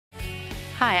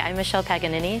Hi, I'm Michelle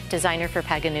Paganini, designer for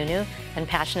Paganoonoo and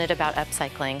passionate about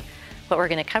upcycling. What we're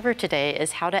going to cover today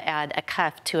is how to add a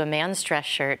cuff to a man's dress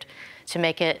shirt to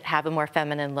make it have a more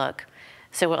feminine look.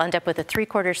 So we'll end up with a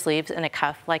 3/4 sleeves and a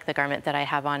cuff like the garment that I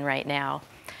have on right now.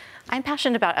 I'm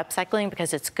passionate about upcycling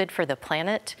because it's good for the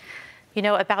planet. You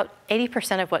know, about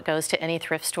 80% of what goes to any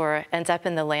thrift store ends up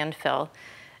in the landfill.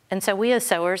 And so we as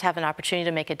sewers have an opportunity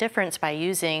to make a difference by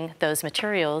using those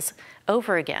materials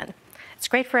over again. It's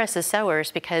great for us as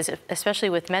sewers because, especially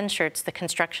with men's shirts, the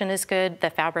construction is good, the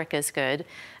fabric is good.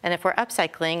 And if we're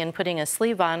upcycling and putting a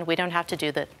sleeve on, we don't have to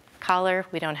do the collar,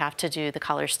 we don't have to do the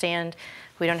collar stand,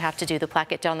 we don't have to do the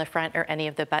placket down the front or any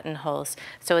of the buttonholes.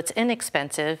 So it's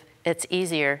inexpensive, it's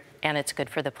easier, and it's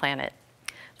good for the planet.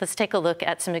 Let's take a look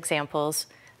at some examples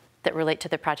that relate to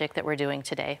the project that we're doing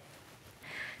today.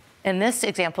 In this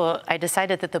example, I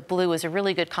decided that the blue was a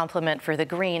really good complement for the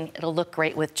green. It'll look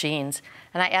great with jeans.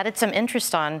 And I added some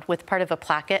interest on with part of a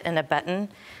placket and a button,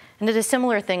 and did a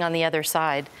similar thing on the other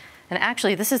side. And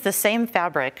actually, this is the same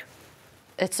fabric.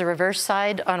 It's the reverse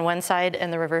side on one side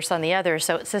and the reverse on the other,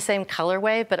 so it's the same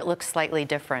colorway, but it looks slightly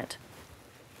different.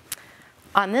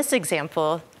 On this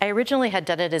example, I originally had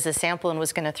done it as a sample and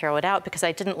was going to throw it out because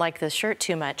I didn't like this shirt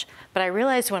too much. But I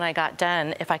realized when I got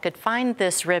done, if I could find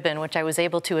this ribbon, which I was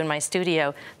able to in my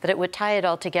studio, that it would tie it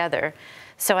all together.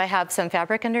 So I have some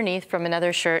fabric underneath from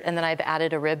another shirt, and then I've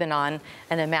added a ribbon on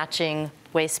and a matching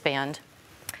waistband.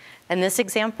 In this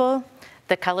example,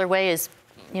 the colorway is,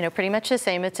 pretty much the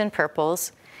same. It's in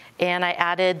purples. And I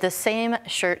added the same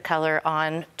shirt color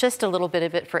on, just a little bit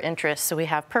of it for interest. So we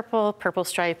have purple, purple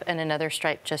stripe, and another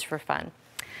stripe just for fun.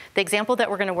 The example that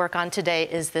we're going to work on today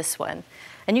is this one.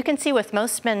 And you can see with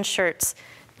most men's shirts,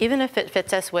 even if it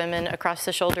fits us women across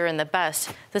the shoulder and the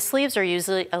bust, the sleeves are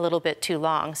usually a little bit too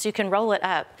long. So you can roll it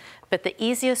up. But the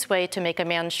easiest way to make a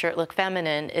man's shirt look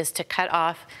feminine is to cut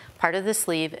off part of the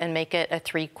sleeve and make it a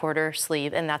 3/4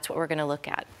 sleeve. And that's what we're going to look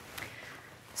at.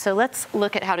 So let's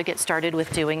look at how to get started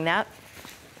with doing that.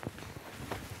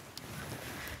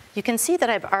 You can see that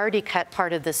I've already cut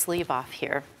part of the sleeve off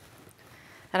here.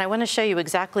 And I want to show you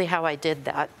exactly how I did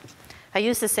that. I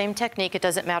use the same technique. It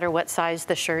doesn't matter what size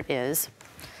the shirt is.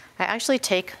 I actually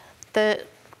take the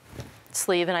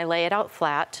sleeve and I lay it out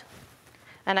flat.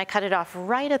 And I cut it off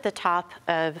right at the top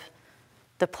of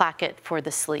the placket for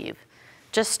the sleeve,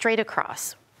 just straight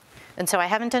across. And so I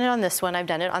haven't done it on this one. I've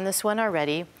done it on this one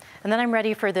already. And then I'm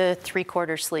ready for the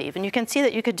 3/4 sleeve. And you can see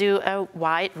that you could do a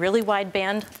really wide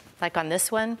band, like on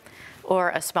this one, or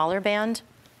a smaller band.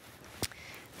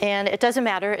 And it doesn't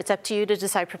matter. It's up to you to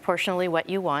decide proportionally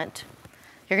what you want.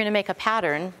 You're going to make a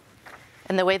pattern.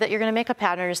 And the way that you're going to make a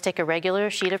pattern is take a regular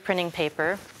sheet of printing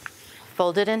paper,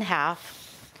 fold it in half,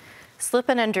 slip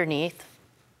it underneath,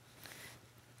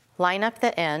 line up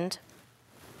the end,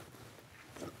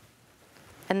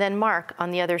 and then mark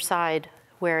on the other side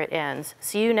where it ends.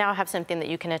 So you now have something that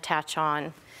you can attach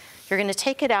on. You're going to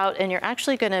take it out and you're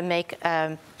actually going to make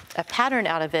a pattern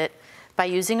out of it by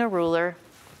using a ruler,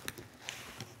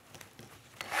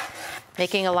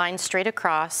 making a line straight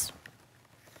across,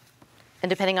 and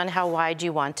depending on how wide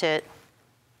you want it,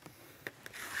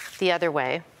 the other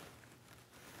way.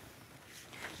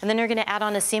 And then you're going to add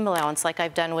on a seam allowance like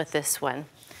I've done with this one.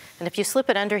 And if you slip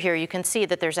it under here, you can see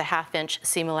that there's a 1/2 inch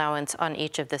seam allowance on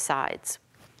each of the sides.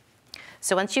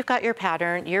 So once you've got your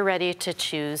pattern, you're ready to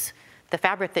choose the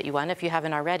fabric that you want, if you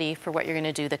haven't already, for what you're going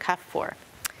to do the cuff for.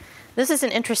 This is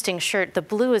an interesting shirt. The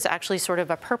blue is actually sort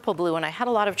of a purple blue, and I had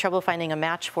a lot of trouble finding a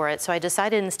match for it. So I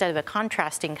decided instead of a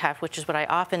contrasting cuff, which is what I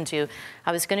often do,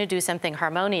 I was going to do something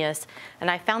harmonious.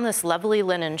 And I found this lovely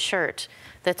linen shirt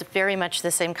that's very much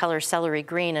the same color, celery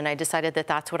green, and I decided that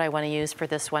that's what I want to use for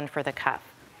this one for the cuff.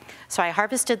 So I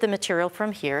harvested the material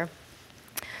from here.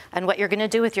 And what you're going to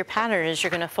do with your pattern is you're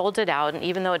going to fold it out, and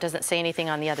even though it doesn't say anything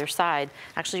on the other side,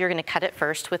 actually you're going to cut it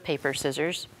first with paper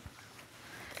scissors.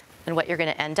 And what you're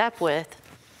going to end up with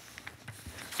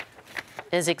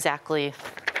is exactly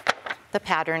the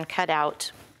pattern cut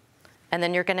out, and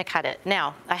then you're going to cut it.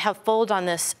 Now, I have fold on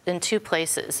this in 2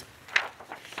 places.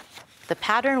 The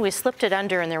pattern, we slipped it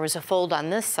under and there was a fold on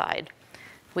this side.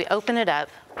 We open it up,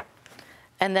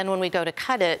 and then when we go to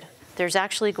cut it, there's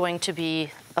actually going to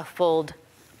be a fold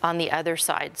on the other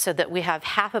side, so that we have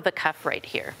 1/2 of a cuff right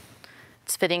here.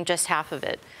 It's fitting just 1/2 of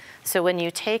it. So when you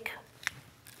take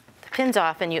the pins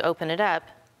off and you open it up,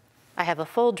 I have a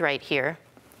fold right here.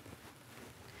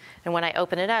 And when I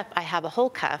open it up, I have a whole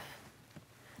cuff,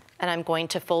 and I'm going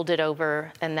to fold it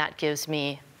over, and that gives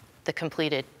me the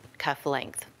completed cuff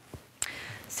length.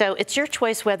 So it's your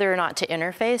choice whether or not to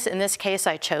interface. In this case,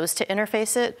 I chose to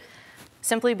interface it.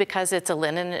 Simply because it's a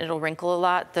linen, it'll wrinkle a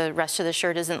lot. The rest of the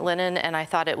shirt isn't linen, and I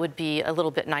thought it would be a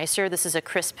little bit nicer. This is a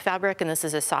crisp fabric, and this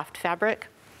is a soft fabric.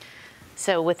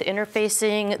 So with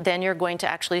interfacing, then you're going to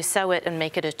actually sew it and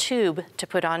make it a tube to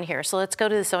put on here. So let's go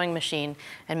to the sewing machine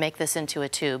and make this into a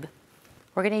tube.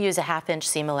 We're going to use a 1/2 inch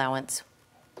seam allowance.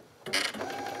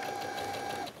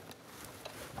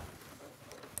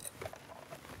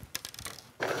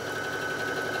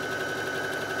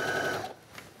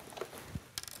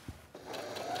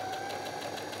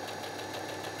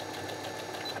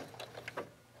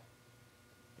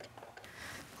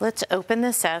 Let's open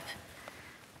this up.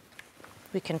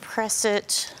 We can press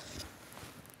it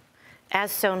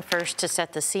as sewn first to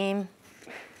set the seam,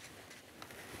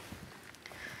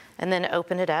 and then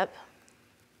open it up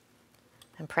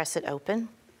and press it open.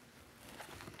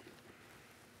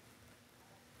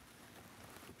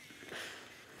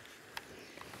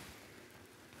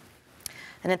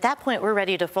 And at that point, we're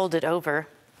ready to fold it over.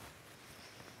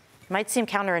 It might seem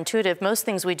counterintuitive. Most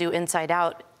things we do inside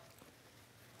out.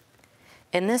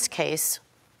 In this case,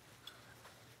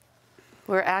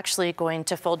 we're actually going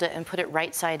to fold it and put it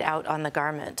right side out on the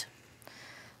garment.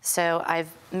 So I've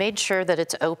made sure that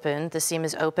it's open, the seam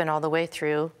is open all the way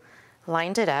through,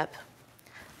 lined it up.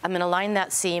 I'm gonna line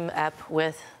that seam up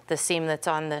with the seam that's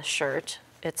on the shirt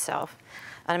itself.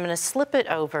 And I'm gonna slip it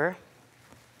over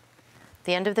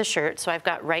the end of the shirt, so I've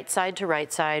got right side to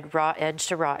right side, raw edge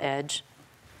to raw edge,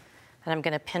 and I'm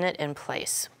gonna pin it in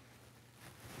place.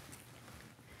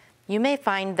 You may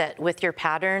find that with your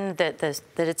pattern that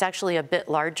it's actually a bit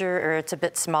larger or it's a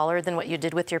bit smaller than what you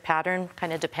did with your pattern.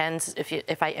 Kind of depends.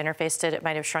 If I interfaced it, it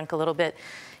might have shrunk a little bit.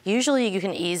 Usually you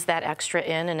can ease that extra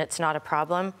in and it's not a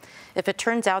problem. If it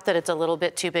turns out that it's a little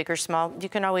bit too big or small, you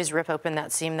can always rip open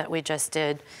that seam that we just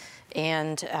did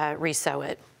and re-sew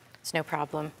it. It's no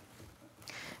problem.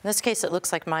 In this case, it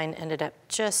looks like mine ended up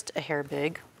just a hair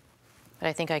big, but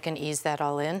I think I can ease that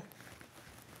all in.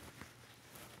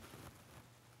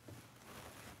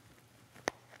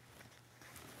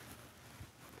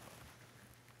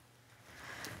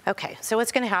 Okay, so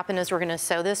what's going to happen is we're going to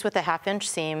sew this with a 1/2 inch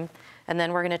seam, and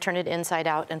then we're going to turn it inside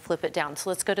out and flip it down. So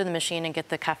let's go to the machine and get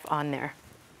the cuff on there.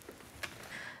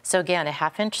 So again, a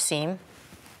 1/2 inch seam.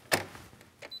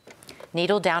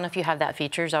 Needle down if you have that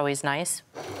feature is always nice.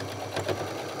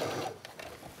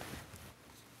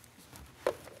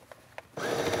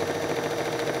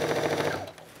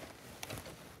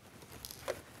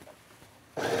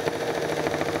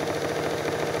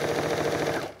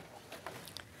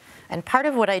 And part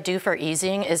of what I do for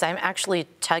easing is I'm actually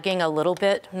tugging a little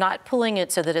bit, not pulling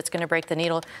it so that it's going to break the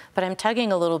needle, but I'm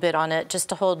tugging a little bit on it just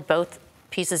to hold both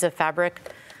pieces of fabric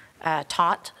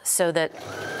taut so that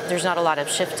there's not a lot of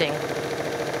shifting.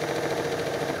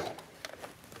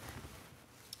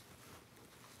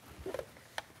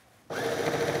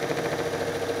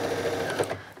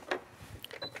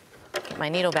 Get my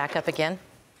needle back up again.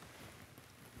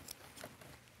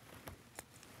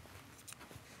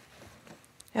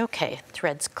 Okay,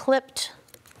 thread's clipped,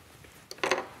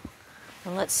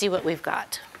 and let's see what we've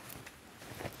got.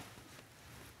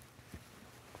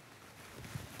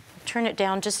 Turn it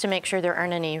down just to make sure there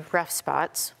aren't any rough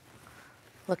spots.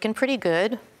 Looking pretty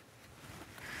good.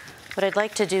 What I'd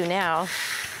like to do now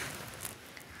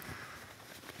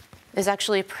is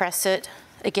actually press it,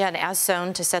 again, as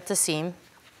sewn to set the seam.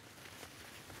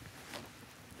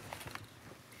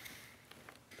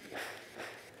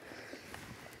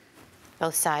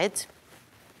 Both sides.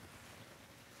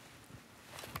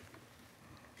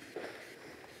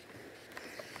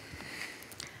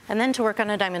 And then to work on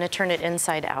it, I'm going to turn it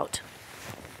inside out.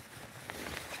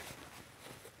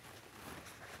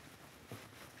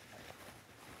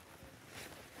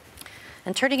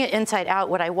 And turning it inside out,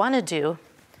 what I want to do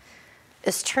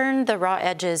is turn the raw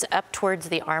edges up towards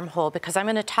the armhole because I'm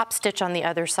going to top stitch on the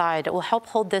other side. It will help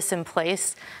hold this in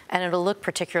place and it'll look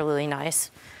particularly nice.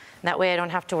 That way I don't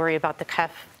have to worry about the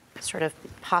cuff sort of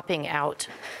popping out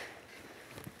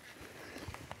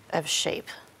of shape.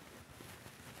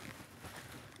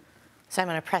 So I'm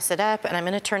going to press it up and I'm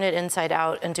going to turn it inside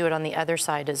out and do it on the other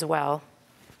side as well.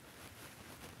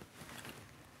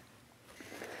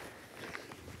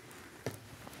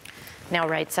 Now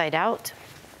right side out.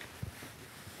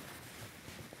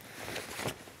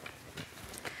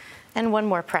 And one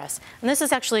more press. And this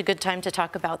is actually a good time to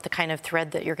talk about the kind of thread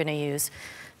that you're going to use.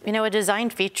 You know, a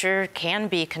design feature can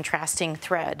be contrasting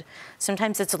thread.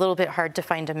 Sometimes it's a little bit hard to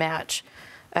find a match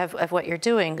of what you're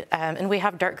doing. And we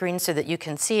have dark green so that you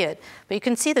can see it. But you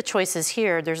can see the choices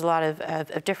here. There's a lot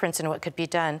of difference in what could be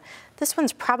done. This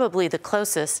one's probably the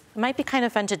closest. It might be kind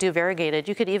of fun to do variegated.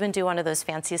 You could even do one of those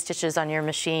fancy stitches on your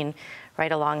machine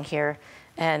right along here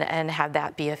and have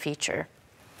that be a feature.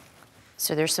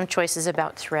 So there's some choices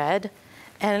about thread.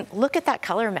 And look at that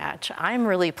color match. I'm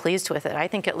really pleased with it. I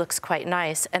think it looks quite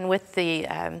nice. And with the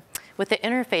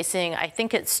interfacing, I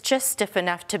think it's just stiff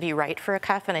enough to be right for a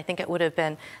cuff, and I think it would have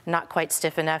been not quite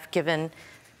stiff enough given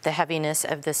the heaviness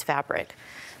of this fabric.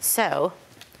 So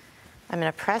I'm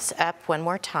going to press up one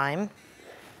more time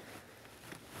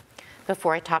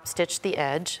before I top stitch the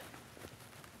edge.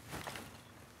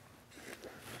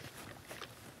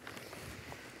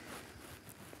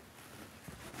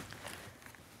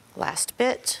 Last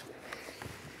bit.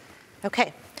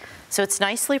 Okay, so it's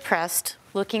nicely pressed,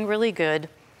 looking really good.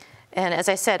 And as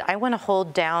I said, I want to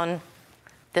hold down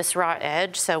this raw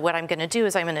edge. So what I'm going to do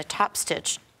is I'm going to top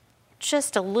stitch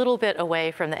just a little bit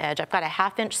away from the edge. I've got a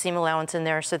 1/2 inch seam allowance in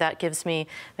there, so that gives me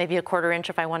maybe a 1/4 inch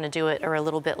if I want to do it, or a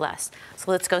little bit less.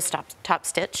 So let's go top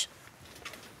stitch.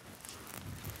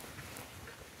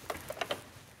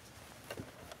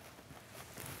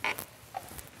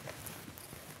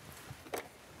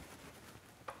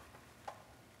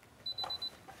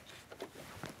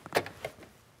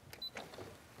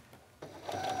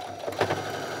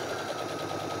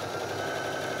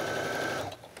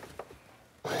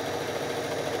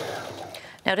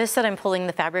 Notice that I'm pulling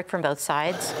the fabric from both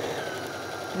sides.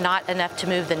 Not enough to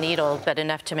move the needle, but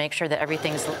enough to make sure that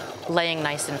everything's laying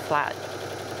nice and flat.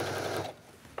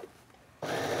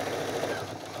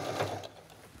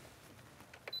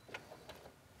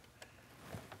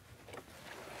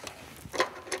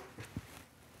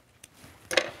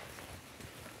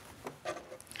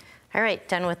 All right,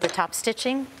 done with the top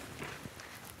stitching.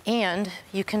 And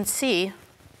you can see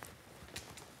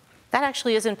that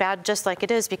actually isn't bad just like it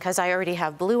is, because I already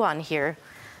have blue on here,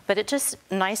 but it just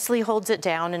nicely holds it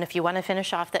down, and if you want to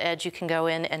finish off the edge, you can go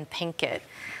in and pink it.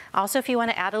 Also, if you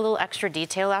want to add a little extra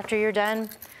detail after you're done,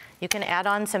 you can add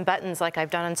on some buttons like I've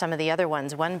done on some of the other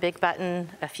ones. One big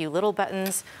button, a few little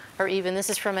buttons, or even this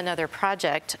is from another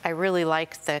project. I really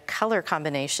like the color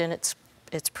combination. It's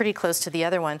pretty close to the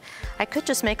other one. I could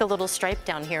just make a little stripe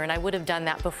down here, and I would have done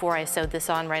that before I sewed this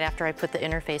on, right after I put the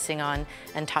interfacing on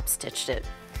and top stitched it.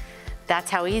 That's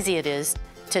how easy it is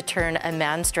to turn a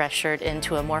man's dress shirt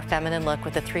into a more feminine look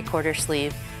with a 3/4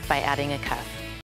 sleeve by adding a cuff.